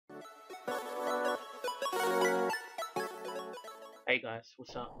Hey guys,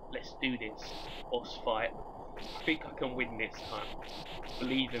 what's up? Let's do this. Boss fight. I think I can win this time.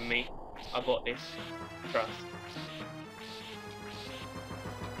 Believe in me. I got this. Trust.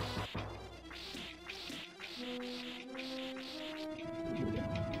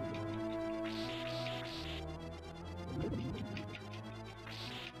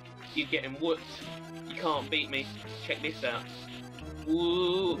 You're getting whooped. You can't beat me. Check this out.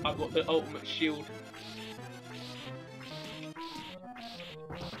 Ooh, I got the ultimate shield.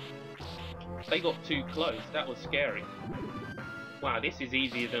 They got too close. That was scary. Wow, this is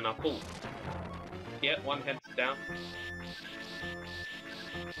easier than I thought. Yeah, one head's down.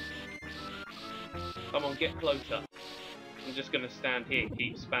 Come on, get closer. I'm just gonna stand here,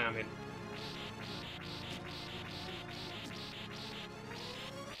 keep spamming.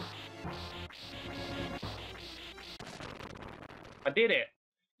 I did it!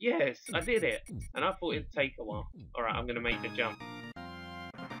 Yes, I did it! And I thought it'd take a while. Alright, I'm gonna make the jump.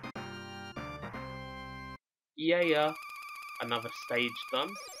 Yeah, another stage done.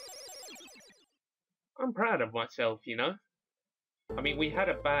 I'm proud of myself, you know. I mean, we had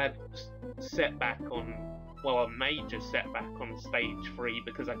a bad setback on, well, a major setback on stage 3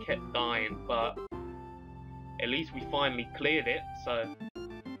 because I kept dying, but at least we finally cleared it, so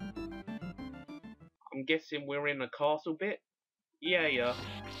I'm guessing we're in a castle bit? Yeah,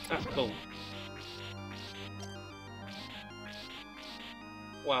 that's cool.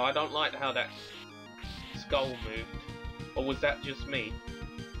 Wow, I don't like how that skull moved. Or was that just me?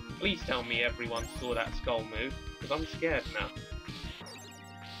 Please tell me everyone saw that skull move, because I'm scared now.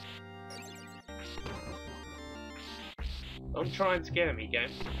 Don't try and scare me,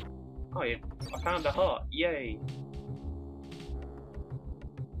 game. Oh yeah, I found a heart, yay!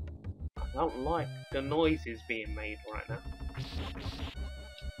 I don't like the noises being made right now.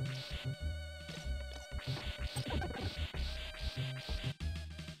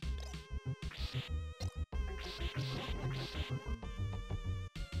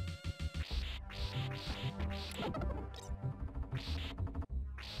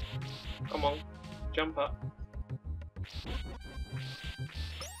 Come on, jump up.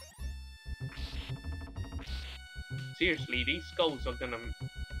 Seriously, these skulls are gonna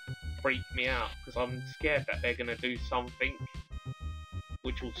freak me out because I'm scared that they're gonna do something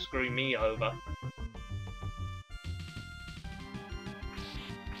which will screw me over.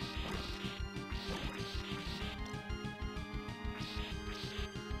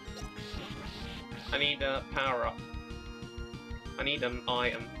 I need a power up. I need an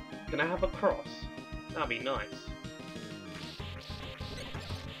item. Can I have a cross? That'd be nice.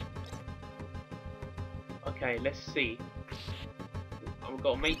 Okay, let's see. I've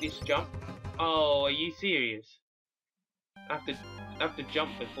got to make this jump. Oh, are you serious? I have to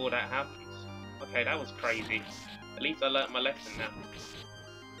jump before that happens. Okay, that was crazy. At least I learnt my lesson now.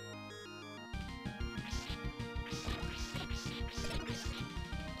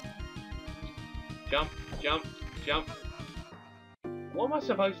 Jump, jump, jump. What am I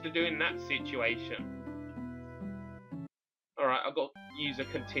supposed to do in that situation? Alright, I've got to use a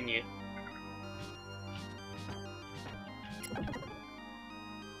continue.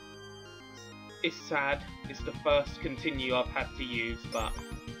 It's sad, it's the first continue I've had to use, but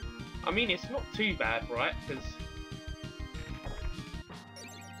I mean, it's not too bad, right? Because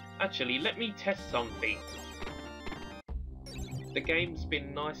actually, let me test something. The game's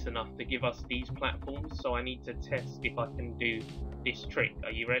been nice enough to give us these platforms, so I need to test if I can do this trick.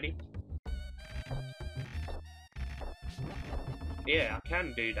 Are you ready? Yeah, I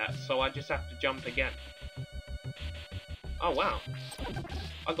can do that, so I just have to jump again. Oh wow,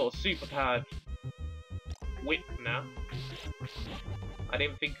 I got a superpowered whip now. I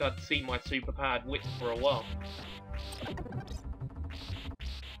didn't think I'd see my superpowered whip for a while.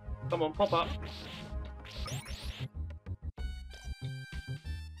 Come on, pop up.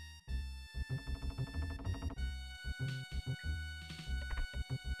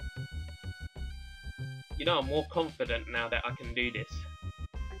 You know, I'm more confident now that I can do this.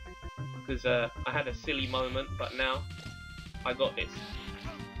 Because I had a silly moment, but now I got this.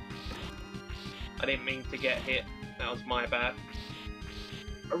 I didn't mean to get hit, that was my bad.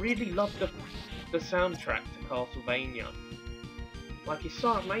 I really love the soundtrack to Castlevania. Like, it's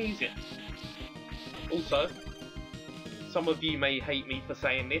so amazing. Also, some of you may hate me for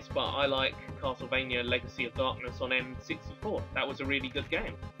saying this, but I like Castlevania Legacy of Darkness on N64. That was a really good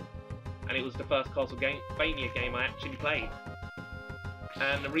game. And it was the first Castlevania game I actually played.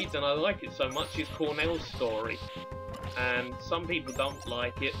 And the reason I like it so much is Cornell's story. And some people don't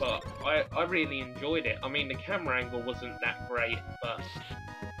like it, but I really enjoyed it. I mean, the camera angle wasn't that great, but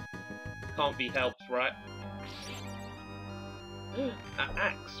can't be helped, right? An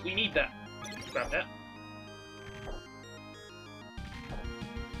axe. We need that. Grab that.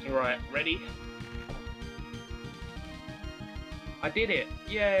 Right, ready? I did it!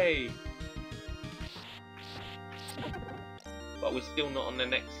 Yay! But we're still not on the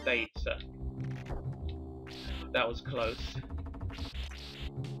next stage, so that was close.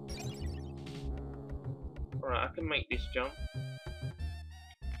 Right, I can make this jump.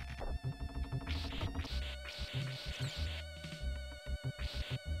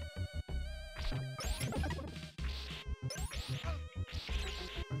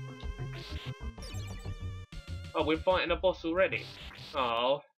 Oh, we're fighting a boss already?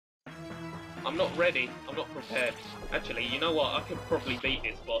 Oh. I'm not ready. I'm not prepared. Actually, you know what? I could probably beat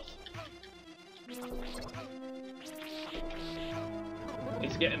this boss.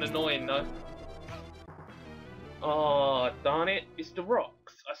 It's getting annoying though. Oh, darn it. It's the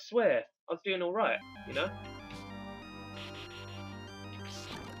rocks. I swear. I was doing alright, you know?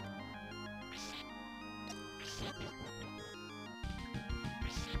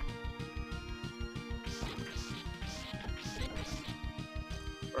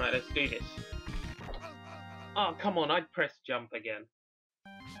 Right, let's do this. Oh, come on, I'd press jump again.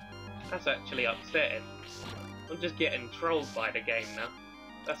 That's actually upsetting. I'm just getting trolled by the game now.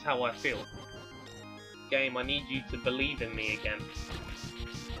 That's how I feel. Game, I need you to believe in me again.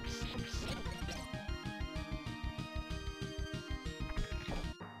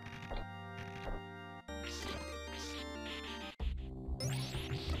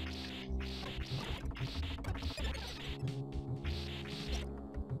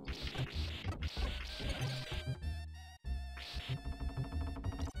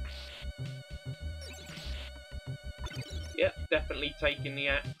 Yep, definitely taking the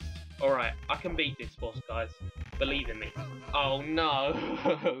axe. Alright, I can beat this boss, guys. Believe in me. Oh no!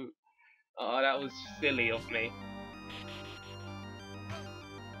 Oh, that was silly of me.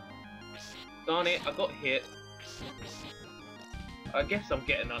 Darn it, I got hit. I guess I'm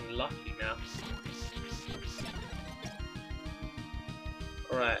getting unlucky now.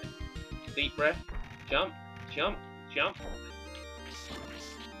 Alright. Deep breath. Jump, jump, jump.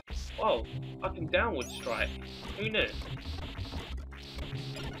 Whoa, I can downward strike. Who knew?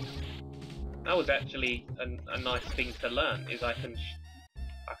 That was actually a nice thing to learn, is I can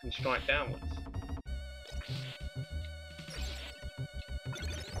strike downwards.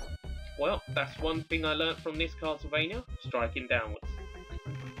 Well, that's one thing I learnt from this Castlevania, striking downwards.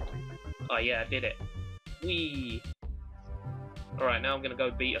 Oh yeah, I did it. Whee! Alright, now I'm gonna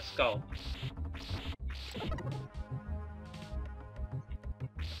go beat a skull.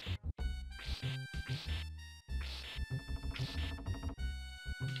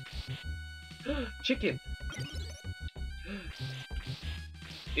 Chicken!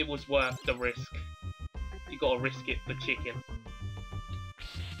 It was worth the risk. You gotta risk it for chicken.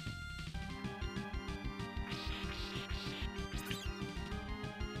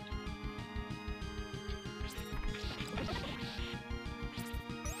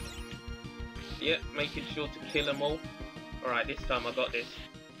 Yep, making sure to kill them all. Alright, this time I got this.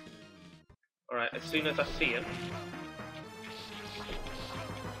 Alright, as soon as I see him,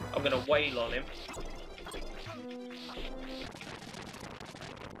 I'm gonna wail on him.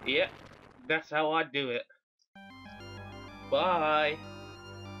 Yep, that's how I do it. Bye!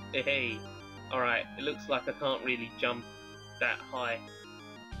 Hey, alright, it looks like I can't really jump that high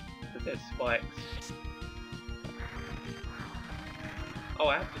because there's spikes. Oh,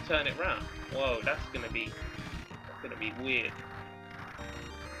 I have to turn it round. Whoa, that's gonna be weird.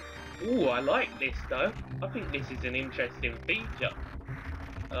 Ooh, I like this though. I think this is an interesting feature.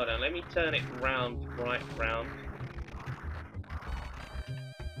 Hold on, let me turn it round, right round.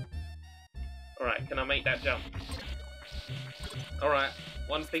 Alright, can I make that jump? Alright,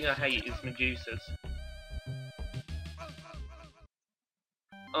 one thing I hate is Medusas.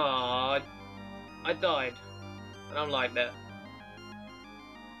 Ah, I died. I don't like that.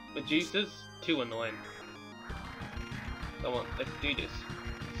 Medusas, too annoying. Come on, let's do this.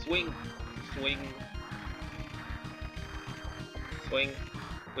 Swing, swing, swing.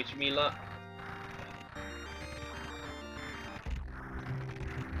 Wish me luck.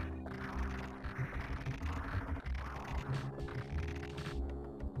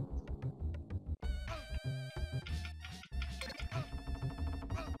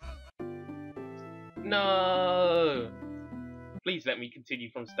 No! Please let me continue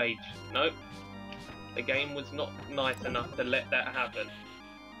from stage. Nope. The game was not nice enough to let that happen.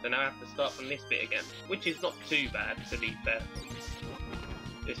 So now I have to start from this bit again. Which is not too bad, to be fair.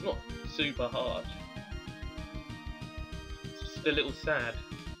 It's not super hard. It's just a little sad.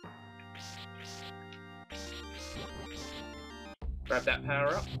 grab that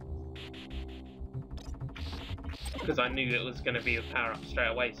power up. Because I knew it was going to be a power up straight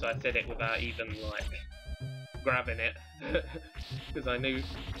away, so I said it without even, like, grabbing it. Because I knew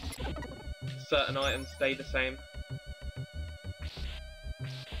certain items stay the same.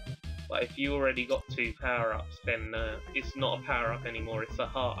 But if you already got 2 power-ups, then it's not a power-up anymore, it's a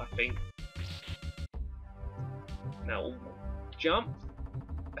heart, I think. Now, jump!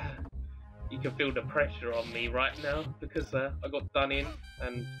 You can feel the pressure on me right now, because I got done in,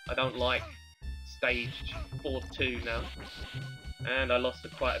 and I don't like stage 4-2 now. And I lost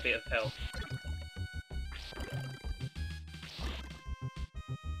quite a bit of health.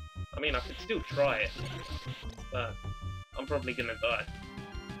 I mean, I could still try it, but I'm probably gonna die.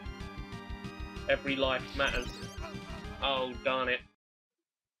 Every life matters. Oh, darn it.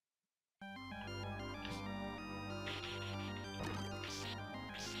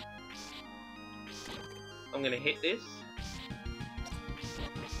 I'm gonna hit this.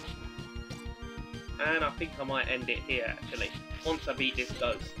 And I think I might end it here, actually, once I beat this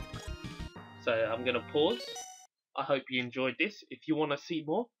ghost. So I'm gonna pause. I hope you enjoyed this. If you want to see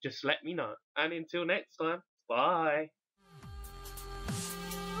more, just let me know. And until next time, bye!